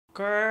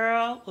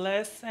Girl,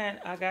 listen,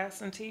 I got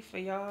some tea for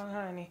y'all,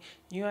 honey.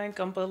 You ain't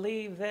gonna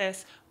believe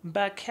this,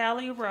 but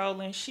Kelly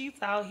Rowland, she's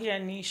out here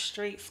in these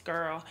streets,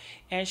 girl,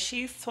 and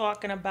she's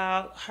talking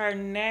about her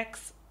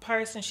next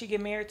person she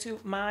get married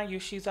to. Mind you,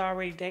 she's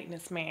already dating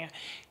this man.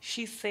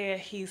 She said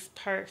he's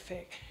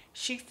perfect.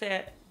 She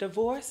said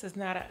divorce is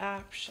not an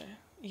option.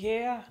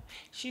 Yeah,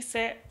 she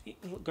said,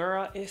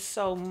 girl, it's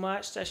so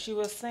much that she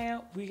was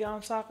saying we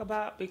gonna talk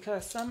about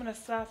because some of the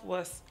stuff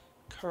was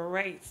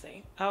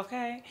crazy.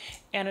 Okay.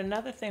 And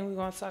another thing we're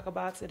going to talk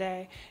about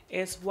today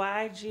is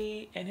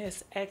YG and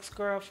his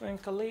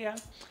ex-girlfriend Kalia.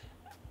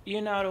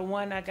 You know, the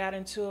one that got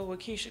into it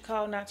with Keisha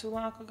Cole not too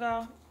long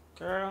ago.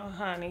 Girl,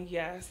 honey,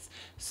 yes.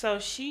 So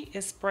she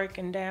is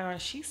breaking down.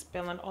 She's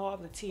spilling all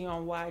the tea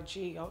on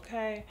YG,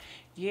 okay?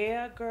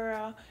 Yeah,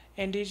 girl.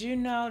 And did you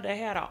know they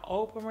had an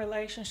open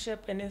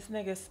relationship and this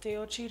nigga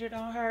still cheated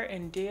on her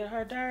and did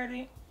her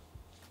dirty?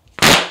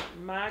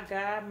 My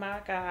God,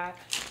 my God.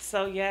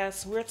 So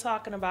yes, we're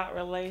talking about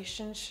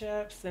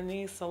relationships and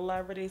these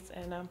celebrities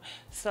and them.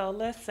 So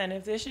listen,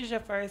 if this is your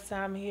first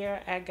time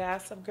here at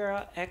Gossip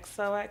Girl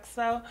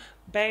XOXO,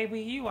 baby,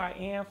 you are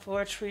in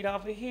for a treat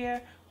over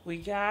here. We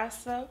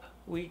gossip,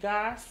 and we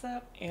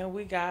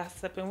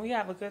gossip, and we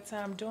have a good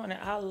time doing it.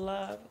 I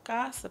love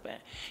gossiping,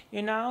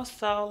 you know.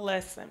 So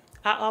listen,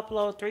 I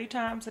upload 3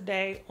 times a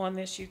day on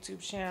this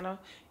YouTube channel,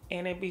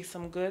 and it be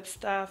some good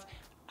stuff.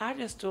 I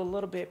just do a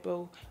little bit,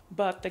 boo.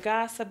 But the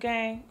Gossip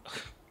Gang,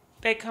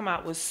 they come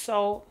out with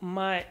so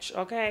much,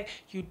 okay?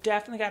 You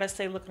definitely got to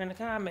stay looking in the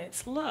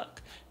comments.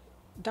 Look,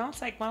 don't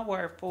take my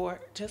word for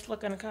it. Just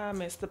look in the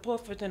comments. The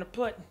proof is in the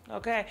pudding,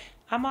 okay?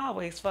 I'm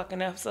always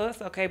fucking up, so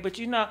it's okay. But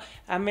you know,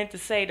 I meant to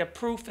say the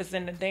proof is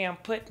in the damn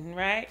pudding,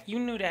 right? You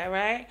knew that,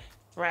 right?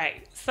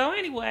 Right. So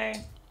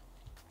anyway,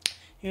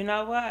 you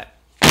know what?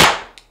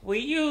 We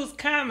use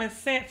common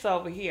sense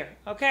over here,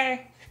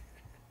 okay?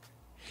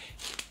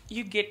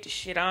 You get the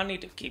shit. I don't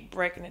need to keep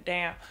breaking it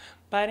down.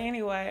 But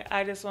anyway,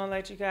 I just want to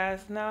let you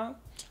guys know,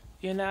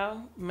 you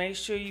know, make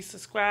sure you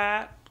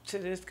subscribe to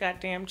this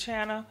goddamn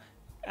channel.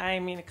 I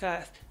ain't mean to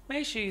cuss.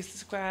 Make sure you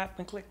subscribe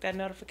and click that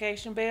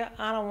notification bell.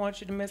 I don't want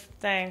you to miss a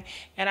thing.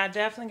 And I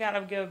definitely got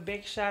to give a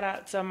big shout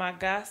out to my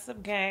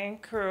Gossip Gang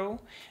crew.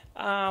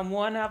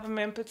 One of them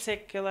in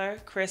particular,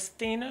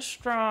 Christina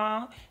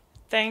Strong.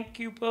 Thank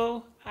you,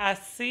 boo. I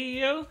see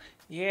you.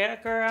 Yeah,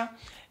 girl.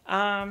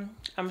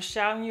 I'm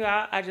shouting you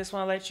out. I just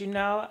want to let you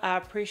know I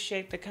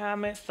appreciate the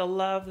comments, the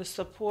love, the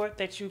support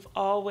that you've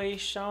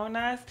always shown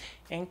us,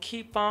 and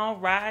keep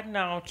on riding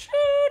on. Choo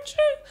choo.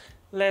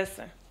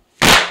 Listen,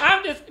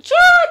 I'm just choo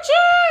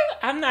choo.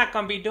 I'm not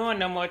gonna be doing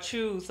no more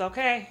chews,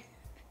 okay?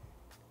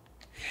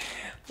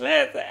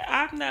 Listen,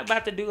 I'm not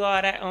about to do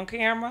all that on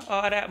camera,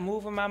 all that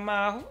moving my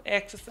mouth,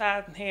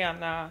 exercising. Hell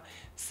no.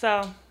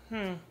 So.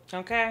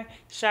 Okay.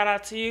 Shout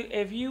out to you.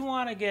 If you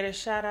want to get a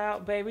shout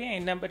out, baby,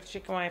 ain't nothing but a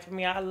chicken wing for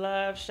me. I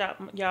love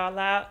shouting y'all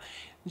out.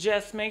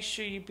 Just make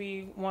sure you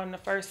be one of the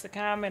first to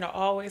comment or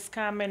always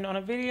comment on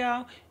a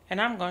video, and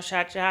I'm going to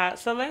shout you out.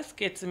 So let's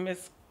get to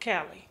Miss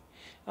Kelly.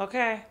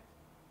 Okay?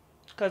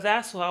 Because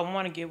that's who I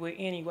want to get with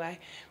anyway.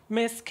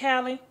 Miss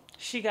Kelly,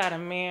 she got a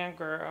man,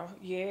 girl.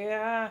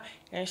 Yeah.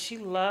 And she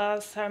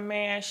loves her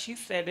man. She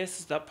said this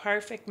is the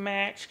perfect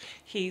match.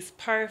 He's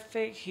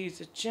perfect.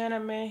 He's a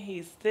gentleman.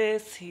 He's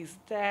this. He's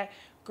that.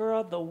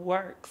 Girl, the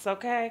works,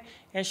 okay?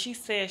 And she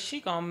said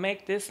she gonna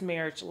make this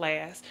marriage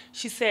last.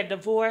 She said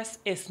divorce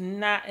is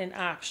not an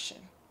option.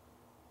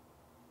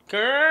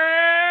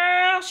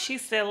 Girl, she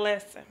said,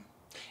 listen,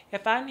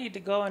 if I need to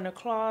go in the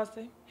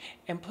closet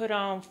and put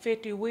on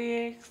 50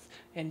 wigs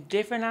and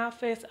different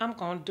outfits, I'm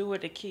going to do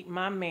it to keep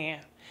my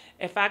man.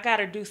 If I got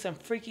to do some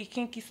freaky,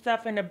 kinky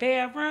stuff in the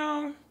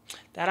bedroom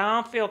that I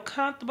don't feel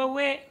comfortable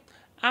with,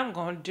 I'm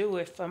going to do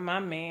it for my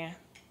man.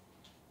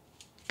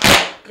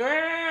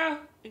 Girl,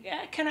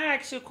 can I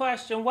ask you a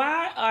question?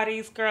 Why are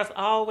these girls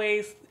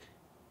always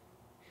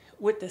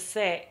with the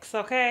sex,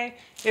 okay?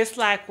 It's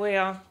like,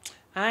 well,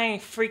 I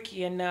ain't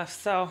freaky enough,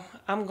 so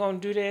I'm going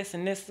to do this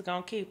and this is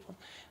going to keep him.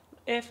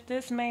 If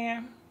this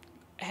man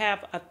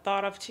have a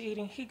thought of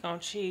cheating, he going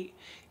to cheat.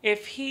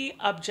 If he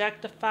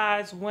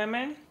objectifies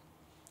women,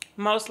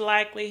 most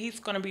likely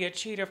he's going to be a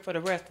cheater for the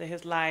rest of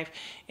his life.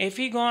 If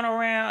he going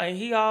around and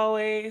he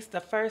always,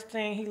 the first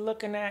thing he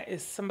looking at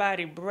is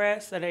somebody's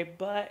breast or their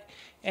butt,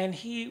 and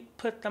he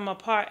put them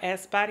apart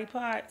as body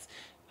parts,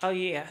 oh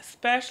yeah,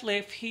 especially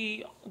if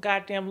he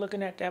goddamn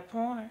looking at that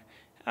porn.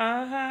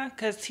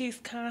 Because he's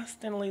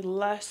constantly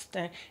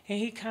lusting, and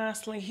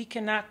he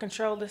cannot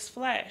control his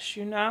flesh,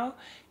 you know?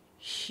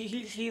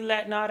 He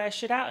letting all that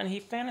shit out, and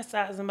he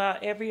fantasizing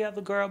about every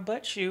other girl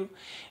but you.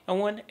 And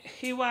when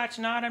he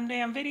watching all them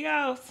damn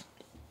videos,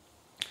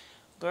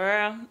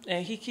 girl,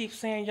 and he keeps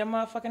saying your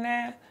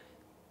motherfucking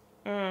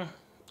ass,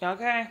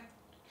 okay?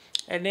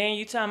 And then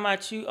you talking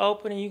about you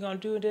open and you gonna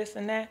do this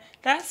and that,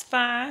 that's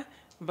fine.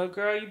 But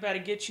girl, you better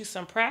get you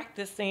some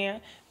practice in,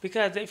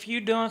 because if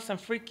you doing some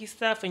freaky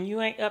stuff and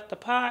you ain't up to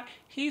par,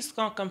 he's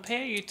gonna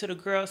compare you to the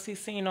girls he's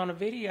seen on the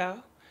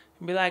video.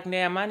 And be like,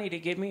 damn, I need to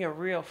get me a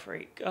real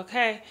freak,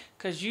 okay?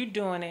 Because you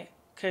doing it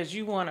because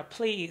you want to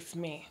please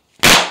me.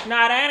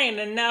 Now, that ain't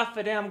enough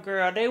for them,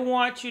 girl. They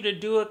want you to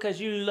do it because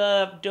you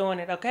love doing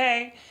it,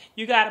 okay?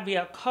 You got to be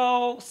a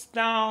cold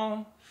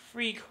stone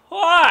freak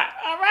heart,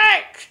 all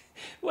right?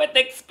 With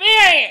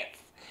experience.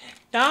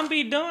 Don't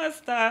be doing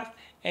stuff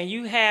and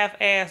you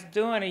half-ass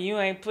doing it. You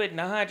ain't putting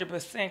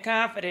 100%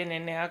 confidence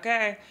in there,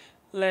 okay?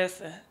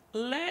 Listen,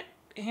 let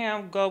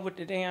him go with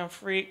the damn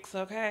freaks,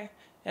 okay?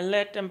 And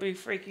let them be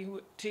freaky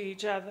to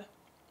each other.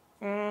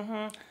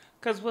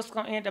 Because what's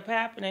going to end up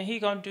happening, he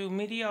going to do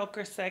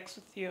mediocre sex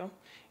with you.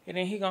 And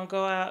then he going to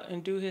go out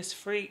and do his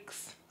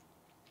freaks.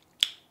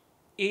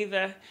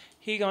 Either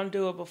he going to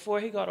do it before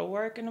he go to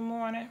work in the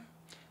morning,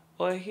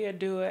 or he'll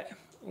do it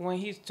when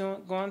he's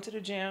going to the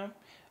gym,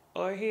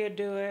 or he'll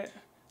do it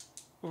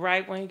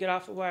right when he get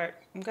off of work.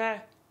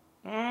 Okay?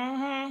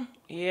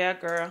 Yeah,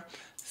 girl.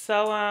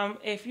 So,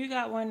 if you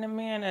got one of the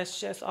men that's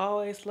just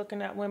always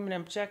looking at women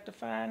and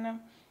objectifying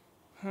them,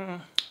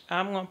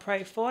 I'm going to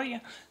pray for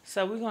you.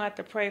 So we're going to have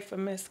to pray for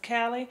Miss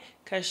Kelly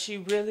because she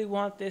really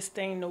wants this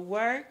thing to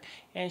work.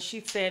 And she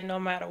said no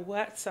matter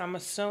what. So I'm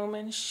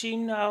assuming she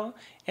know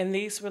in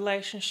these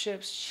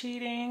relationships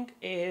cheating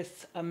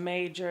is a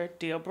major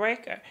deal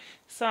breaker.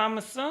 So I'm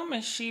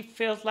assuming she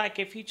feels like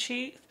if he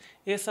cheats,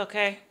 it's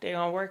okay. They're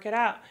going to work it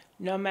out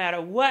no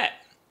matter what.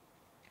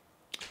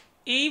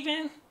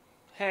 Even...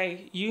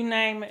 hey, you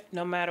name it,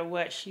 no matter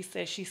what, she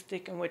said she's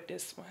sticking with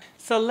this one.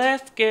 So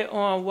let's get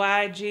on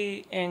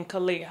YG and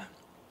Kehlani.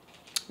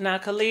 Now,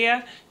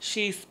 Kehlani,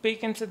 she's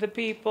speaking to the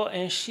people,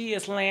 and she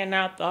is laying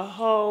out the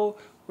whole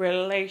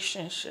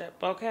relationship,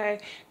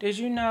 okay? Did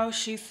you know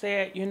she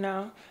said, you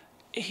know,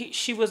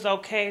 she was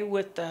okay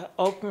with the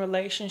open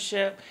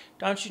relationship?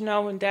 Don't you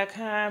know in that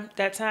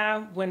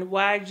time when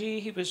YG,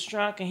 he was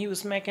drunk and he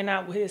was making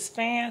out with his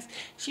fans?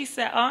 She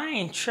said, oh, I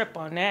ain't trip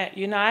on that.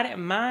 You know, I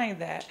didn't mind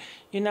that.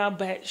 You know,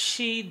 but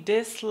she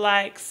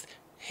dislikes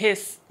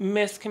his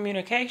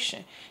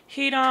miscommunication.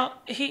 He's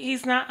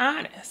not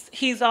honest.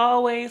 He's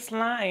always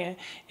lying.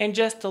 And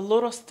just the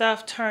little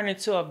stuff turn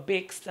into a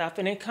big stuff.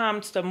 And it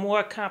comes to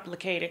more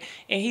complicated.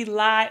 And he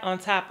lie on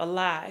top of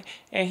lie.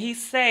 And he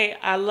say,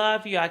 I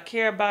love you, I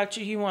care about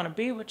you, he want to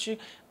be with you.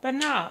 But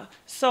no.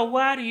 So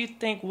why do you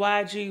think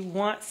YG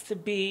wants to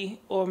be,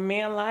 or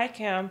men like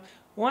him,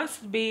 wants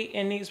to be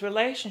in these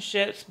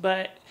relationships,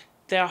 but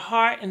their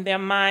heart and their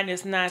mind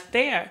is not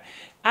there?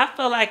 I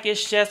feel like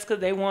it's just because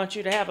they want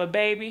you to have a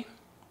baby.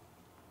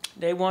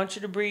 They want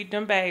you to breed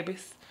them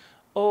babies.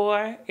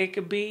 Or it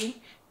could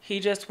be he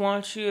just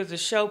wants you as a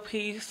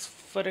showpiece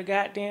for the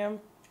goddamn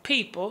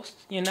peoples,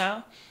 you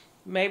know.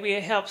 Maybe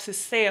it helps his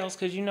sales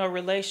because, you know,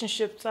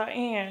 relationships are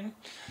in.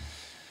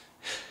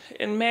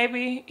 And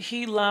maybe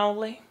he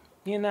lonely,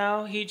 you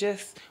know. He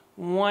just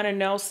want to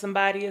know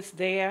somebody is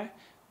there.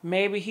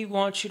 Maybe he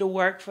wants you to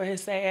work for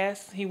his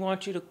ass. He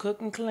wants you to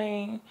cook and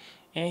clean.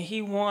 And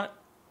he wants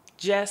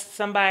just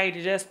somebody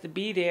to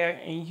be there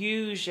and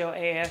use your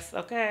ass,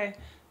 okay?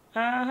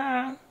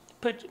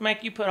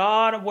 Make you put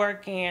all the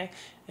work in.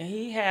 And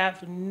he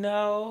have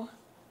no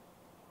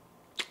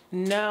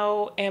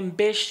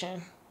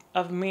ambition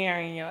of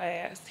marrying your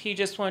ass. He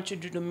just wants you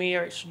to do the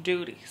marriage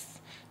duties.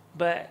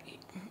 But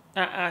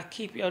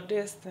keep your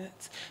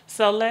distance.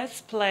 So let's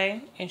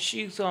play, and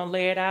she's gonna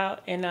lay it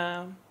out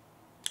and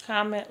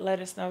comment.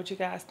 Let us know what you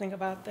guys think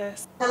about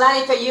this.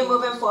 Kehlani, for you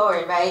moving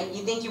forward, right?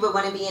 You think you would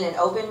want to be in an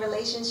open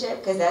relationship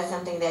because that's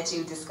something that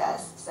you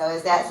discussed. So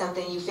is that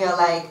something you feel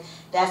like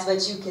that's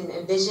what you can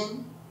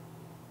envision?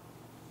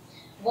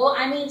 Well,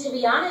 I mean, to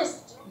be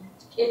honest,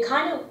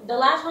 the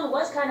last one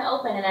was kind of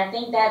open, and I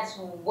think that's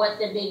what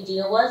the big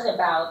deal was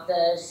about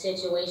the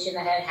situation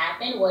that had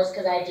happened, was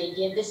because I did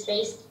give the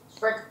space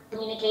for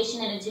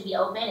communication and it to be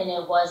open, and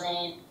it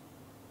wasn't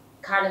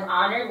kind of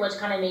honored, which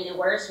kind of made it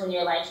worse when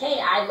you're like, hey,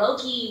 I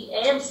low-key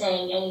am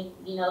saying any,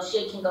 you know,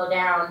 shit can go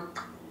down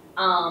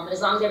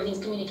as long as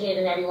everything's communicated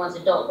and everyone's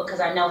adult, because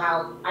I know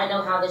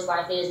how this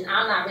life is, and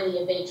I'm not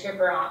really a big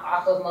tripper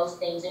off of most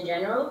things in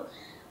general.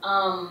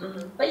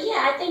 But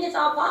yeah, I think it's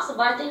all possible.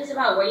 I think it's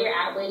about where you're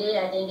at with it.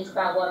 I think it's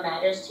about what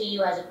matters to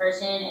you as a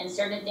person, and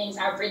certain things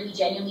I really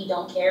genuinely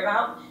don't care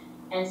about,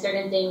 and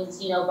certain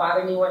things, you know,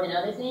 bother me more than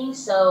other things.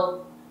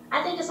 So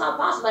I think it's all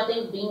possible. I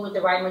think being with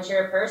the right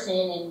mature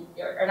person,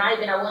 or not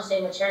even, I won't say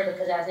mature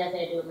because it has nothing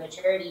to do with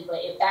maturity, but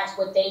if that's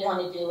what they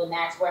want to do and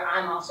that's where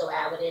I'm also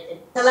at with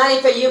it.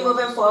 Kehlani, for you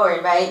moving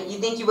forward, right? You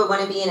think you would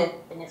want to be in it?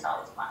 And it's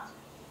always possible.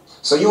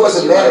 So you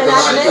wasn't mad at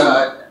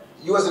the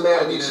you wasn't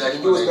mad at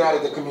you was mad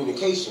at the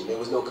communication. There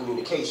was no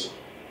communication.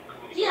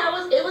 Yeah,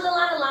 it was a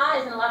lot of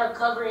lies and a lot of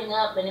covering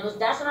up, and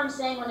that's what I'm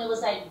saying when it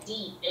was like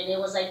deep and it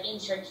was like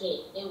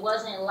intricate. It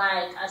wasn't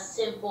like a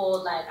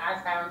simple, like I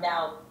found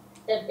out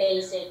the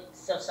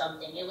basics of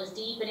something. It was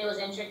deep and it was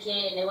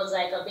intricate and it was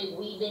like a big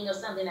weaving of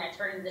something that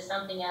turned into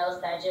something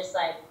else that just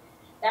like,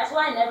 that's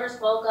why I never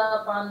spoke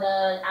up on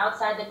the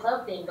outside the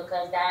club thing,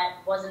 because that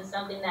wasn't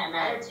something that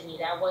mattered to me.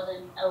 That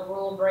wasn't a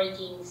rule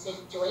breaking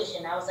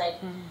situation. I was like,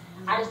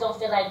 I just don't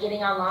feel like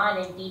getting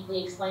online and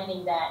deeply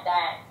explaining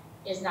that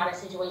is not a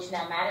situation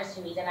that matters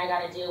to me. Then I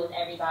got to deal with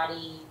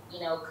everybody, you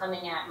know,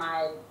 coming at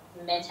my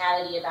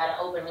mentality about an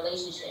open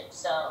relationship.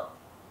 So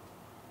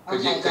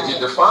could you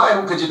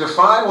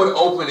define what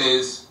open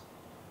is?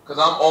 Because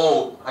I'm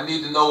old. I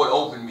need to know what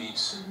open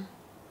means.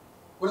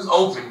 What does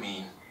open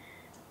mean?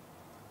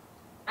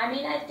 I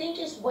mean, I think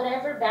it's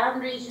whatever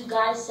boundaries you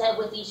guys set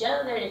with each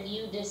other. If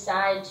you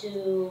decide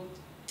to,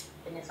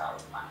 then it's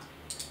always fine.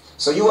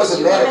 So you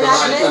wasn't mad at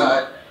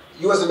the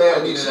you wasn't mad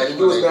at the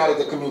you was mad at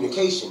the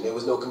communication. There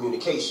was no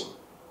communication.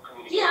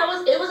 Yeah,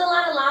 it was a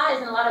lot of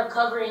lies and a lot of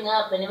covering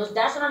up, and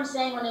that's what I'm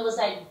saying when it was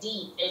like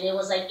deep and it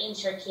was like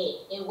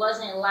intricate. It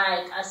wasn't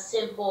like a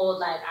simple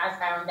like I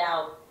found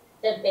out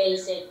the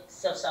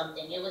basics of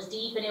something. It was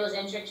deep and it was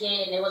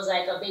intricate and it was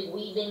like a big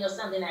weaving of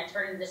something that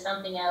turned into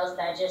something else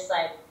that just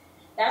like,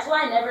 that's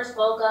why I never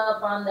spoke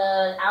up on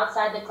the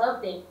outside the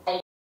club thing.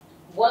 Like,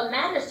 what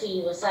matters to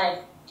you? It's like,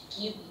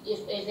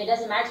 if it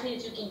doesn't matter to me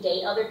that you can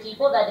date other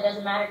people, that it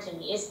doesn't matter to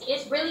me.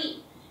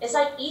 It's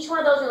like each one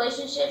of those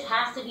relationships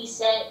has to be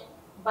set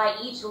by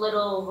each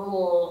little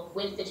rule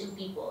with the two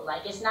people.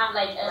 Like, it's not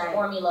like a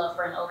formula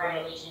for an open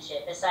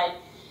relationship. It's like,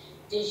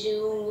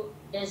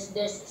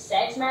 does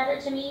sex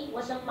matter to me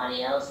with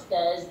somebody else?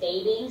 Does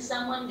dating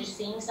someone, just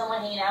seeing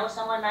someone, hanging out with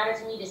someone matter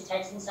to me? Does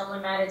texting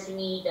someone matter to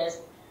me? Does,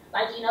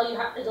 like, you know, you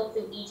have to go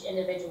through each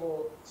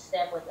individual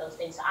step with those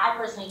things. So I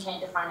personally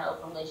can't define an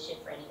open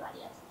relationship for anybody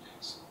else.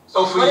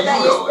 So for you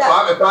though,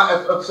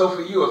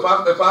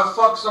 if I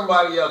fuck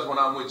somebody else when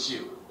I'm with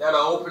you,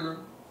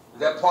 is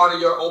that part of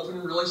your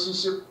open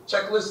relationship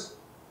checklist?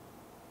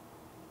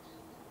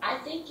 I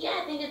think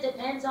it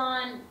depends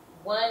on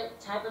what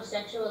type of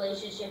sexual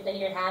relationship that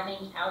you're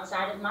having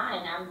outside of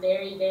mine. I'm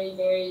very, very,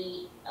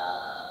 very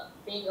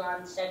big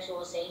on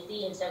sexual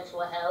safety and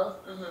sexual health.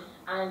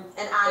 I'm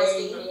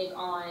very big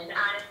on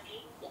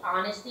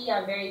honesty.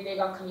 I'm very big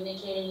on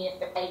communicating if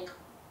like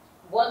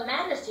what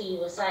matters to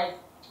you. It's like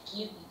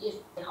if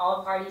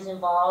all parties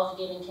involved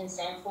giving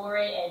consent for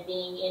it and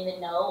being in the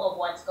know of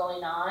what's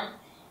going on.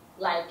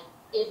 Like,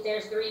 if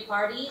there's 3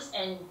 parties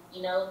and,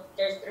 you know,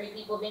 there's 3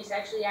 people being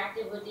sexually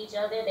active with each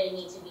other, they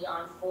need to be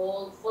on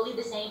fully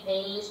the same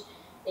page.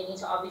 They need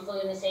to all be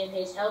fully on the same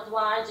page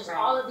health-wise, just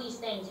all of these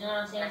things, you know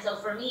what I'm saying? So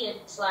for me,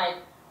 it's like,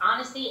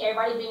 honesty,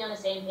 everybody being on the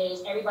same page,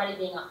 everybody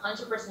being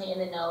 100% in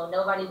the know,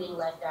 nobody being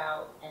left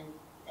out, and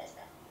that's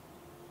that.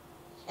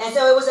 And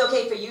so it was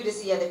okay for you to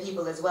see other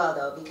people as well,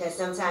 though, because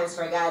sometimes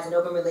for guys, an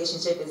open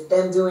relationship is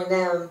them doing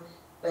them,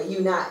 but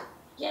you not.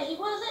 Yeah, he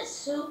wasn't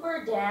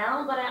super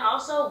down, but I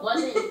also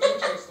wasn't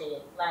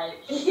interested.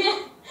 Like, he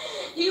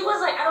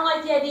was like, I don't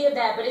like the idea of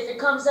that, but if it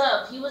comes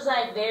up, he was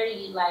like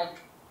very, like,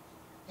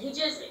 he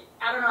just,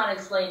 I don't know how to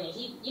explain it.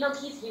 He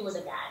was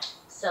a guy,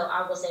 so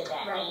I will say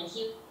that. And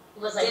he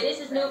was like, this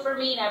is new for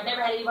me, and I've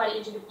never had anybody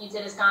introduce me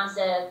to this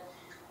concept.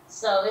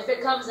 So if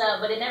it comes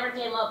up, but it never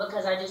came up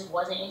because I just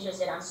wasn't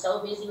interested. I'm so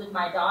busy with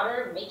my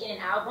daughter, making an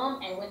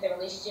album, and with the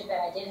relationship that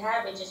I did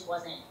have, it just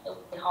wasn't.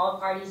 And all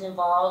parties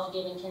involved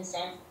giving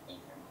consent.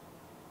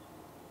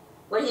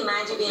 Would he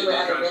mind you being with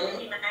other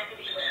women?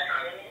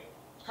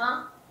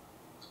 Huh?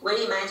 Would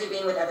he mind you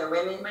being with other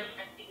women?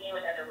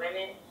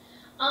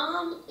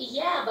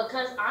 Yeah,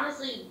 because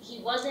honestly, he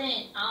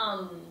wasn't,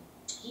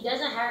 he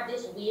doesn't have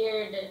this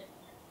weird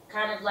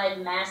kind of like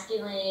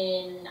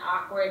masculine,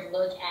 awkward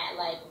look at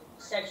like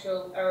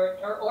sexual or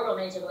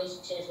romantic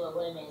relationships with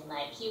women.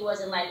 Like, he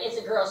wasn't like, it's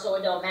a girl so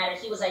it don't matter.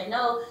 He was like,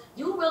 no,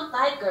 you really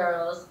like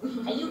girls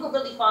and you can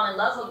really fall in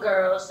love with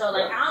girls, so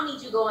like I don't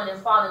need you going and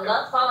falling in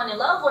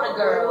love with a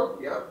girl.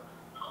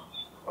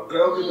 A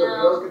girl can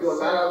girls can do a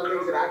lot of other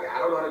things that I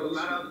don't know how to do.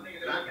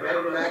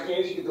 Better than I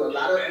can. She can do a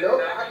lot of I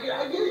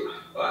get it.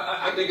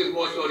 I think it's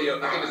more so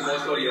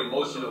the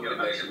emotional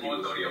connection.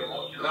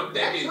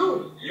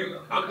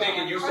 I'm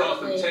thinking you saw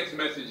some text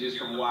messages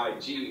from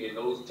YG, and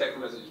those text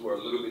messages were a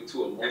little bit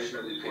too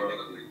emotionally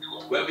connected.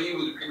 Whoever he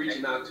was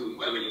reaching out to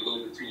was a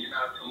little bit too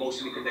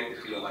emotionally connected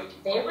for your liking.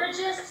 They were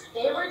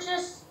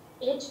just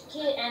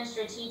intricate and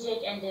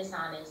strategic and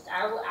dishonest.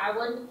 I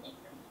wouldn't think.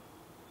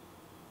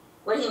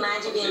 Would he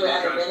mind you being with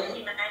other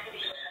women?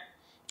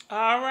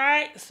 All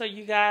right, so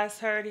you guys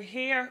heard it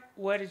here.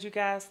 What did you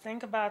guys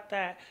think about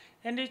that?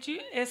 And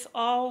it's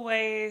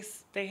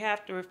always, they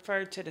have to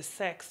refer to the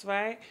sex,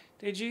 right?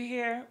 Did you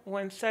hear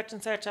when such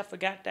and such, I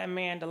forgot that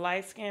man, the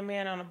light-skinned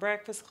man on the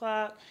Breakfast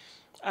Club?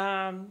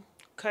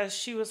 Because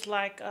she was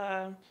like,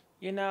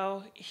 you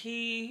know,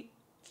 he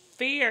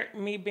feared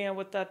me being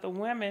with other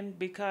women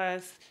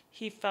because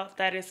he felt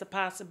that it's a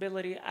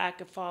possibility I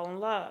could fall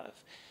in love.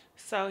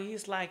 So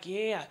he's like,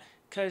 yeah,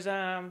 because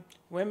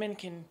women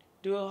can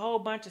do a whole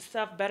bunch of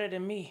stuff better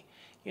than me.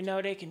 You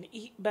know, they can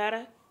eat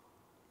better.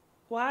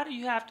 Why do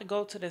you have to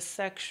go to the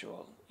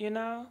sexual, you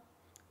know?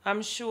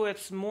 I'm sure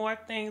it's more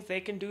things they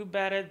can do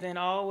better than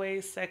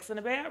always sex in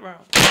the bedroom.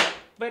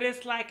 But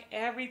it's like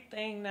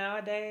everything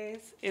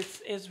nowadays,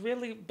 it's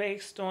really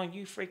based on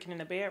you freaking in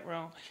the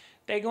bedroom.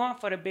 They going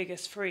for the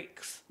biggest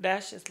freaks.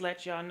 That's just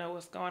let y'all know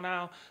what's going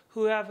on.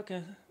 Whoever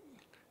can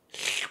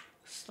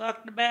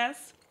suck the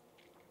best,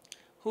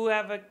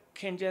 whoever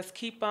can just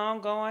keep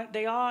on going,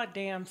 they all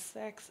damn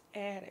sex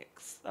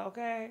addicts,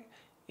 okay?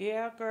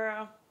 Yeah,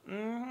 girl.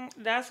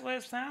 That's what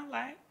it sounds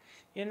like.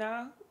 You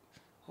know?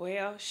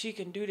 Well, she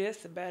can do this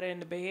better in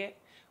the bed.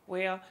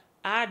 Well,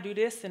 I do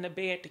this in the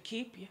bed to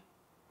keep you.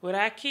 Would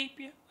I keep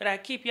you? Would I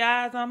keep your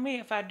eyes on me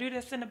if I do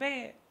this in the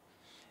bed?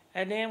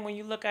 And then when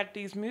you look at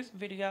these music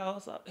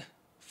videos,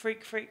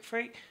 freak, freak,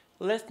 freak,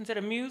 listen to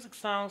the music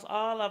songs,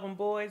 all of them,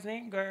 boys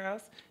and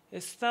girls,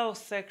 it's so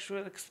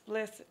sexually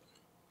explicit.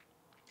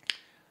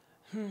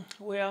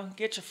 Well,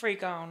 get your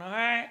freak on, all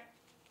right?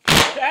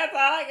 That's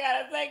all I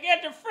gotta say.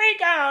 Get your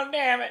freak on,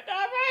 damn it, all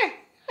right?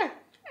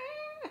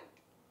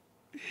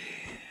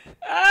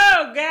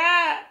 Oh,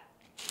 God.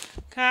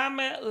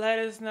 Comment, let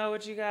us know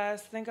what you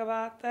guys think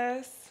about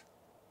this.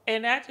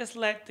 And I just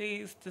let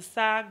the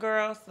side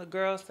girls, the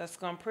girls that's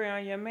gonna prey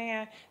on your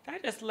man, I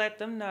just let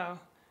them know.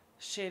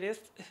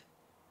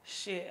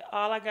 Shit,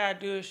 all I gotta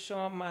do is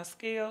show them my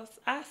skills.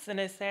 I send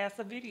his ass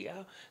a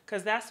video,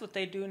 because that's what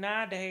they do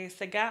nowadays.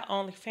 They got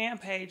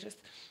OnlyFans pages,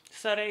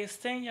 so they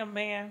send your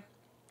man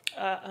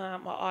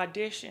an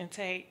audition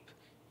tape,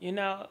 you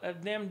know,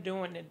 of them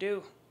doing the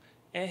do.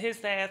 And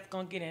his ass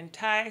gonna get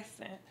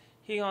enticed, and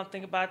he gonna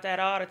think about that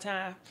all the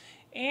time.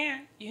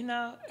 And, you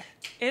know,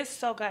 it's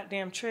so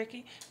goddamn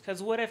tricky,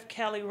 because what if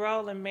Kelly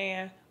Rowland,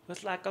 man,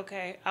 was like,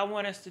 okay, I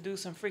want us to do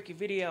some freaky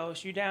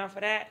videos. You down for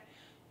that?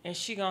 And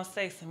she gonna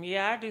say some,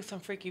 yeah, I do some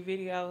freaky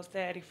videos,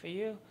 daddy, for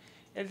you.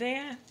 And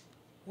then,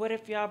 what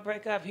if y'all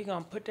break up? He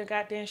gonna put the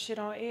goddamn shit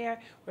on air.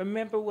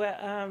 Remember what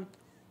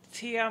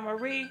Tia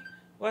Marie,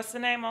 what's the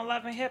name on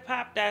Love and Hip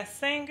Hop, that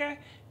singer?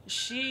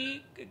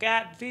 She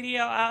got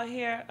video out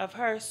here of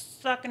her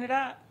sucking it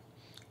up.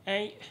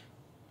 And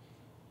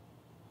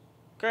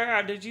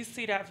girl, did you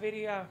see that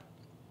video?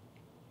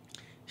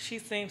 She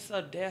seems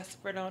so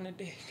desperate on the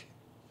dick.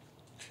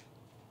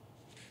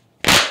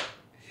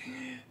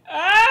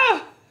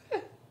 Oh!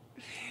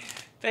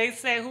 They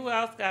say, who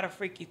else got a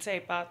freaky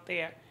tape out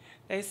there?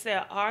 They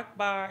said Ark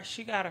Bar,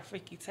 she got a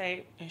freaky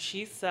tape, and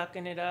she's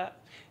sucking it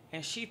up.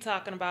 And she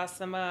talking about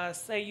some,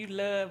 say you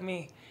love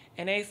me.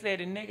 And they said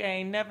the nigga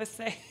ain't never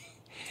say,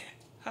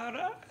 hold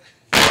on.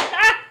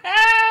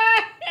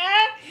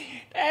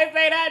 They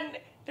say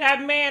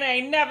that man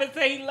ain't never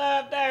say he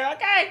loved her,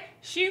 okay?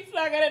 She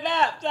sucking it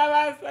up.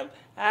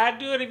 I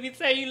do it if you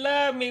say you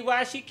love me,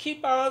 why she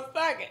keep on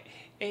sucking?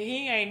 And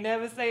he ain't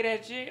never say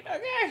that shit,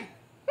 okay?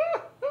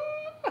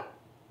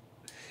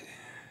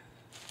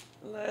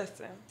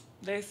 Listen,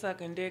 they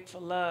sucking dick for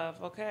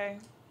love, okay?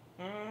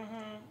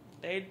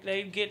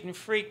 They getting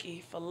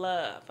freaky for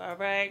love, all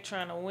right?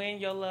 Trying to win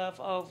your love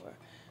over.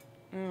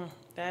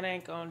 That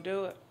ain't gonna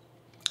do it.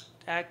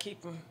 I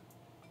keep them.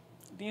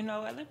 You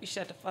know what? Let me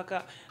shut the fuck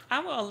up.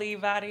 I'm gonna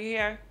leave out of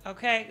here,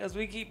 okay? Because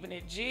we keeping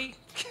it G.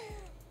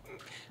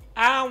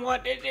 I don't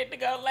want this shit to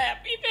go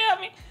left, you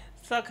feel me?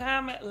 So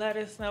comment, let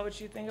us know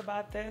what you think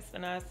about this,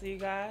 and I'll see you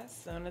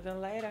guys sooner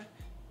than later.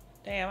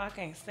 Damn, I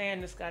can't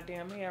stand this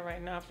goddamn hair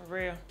right now, for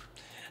real.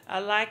 I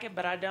like it,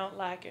 but I don't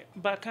like it.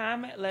 But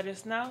comment, let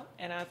us know,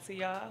 and I'll see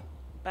y'all.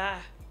 Bye.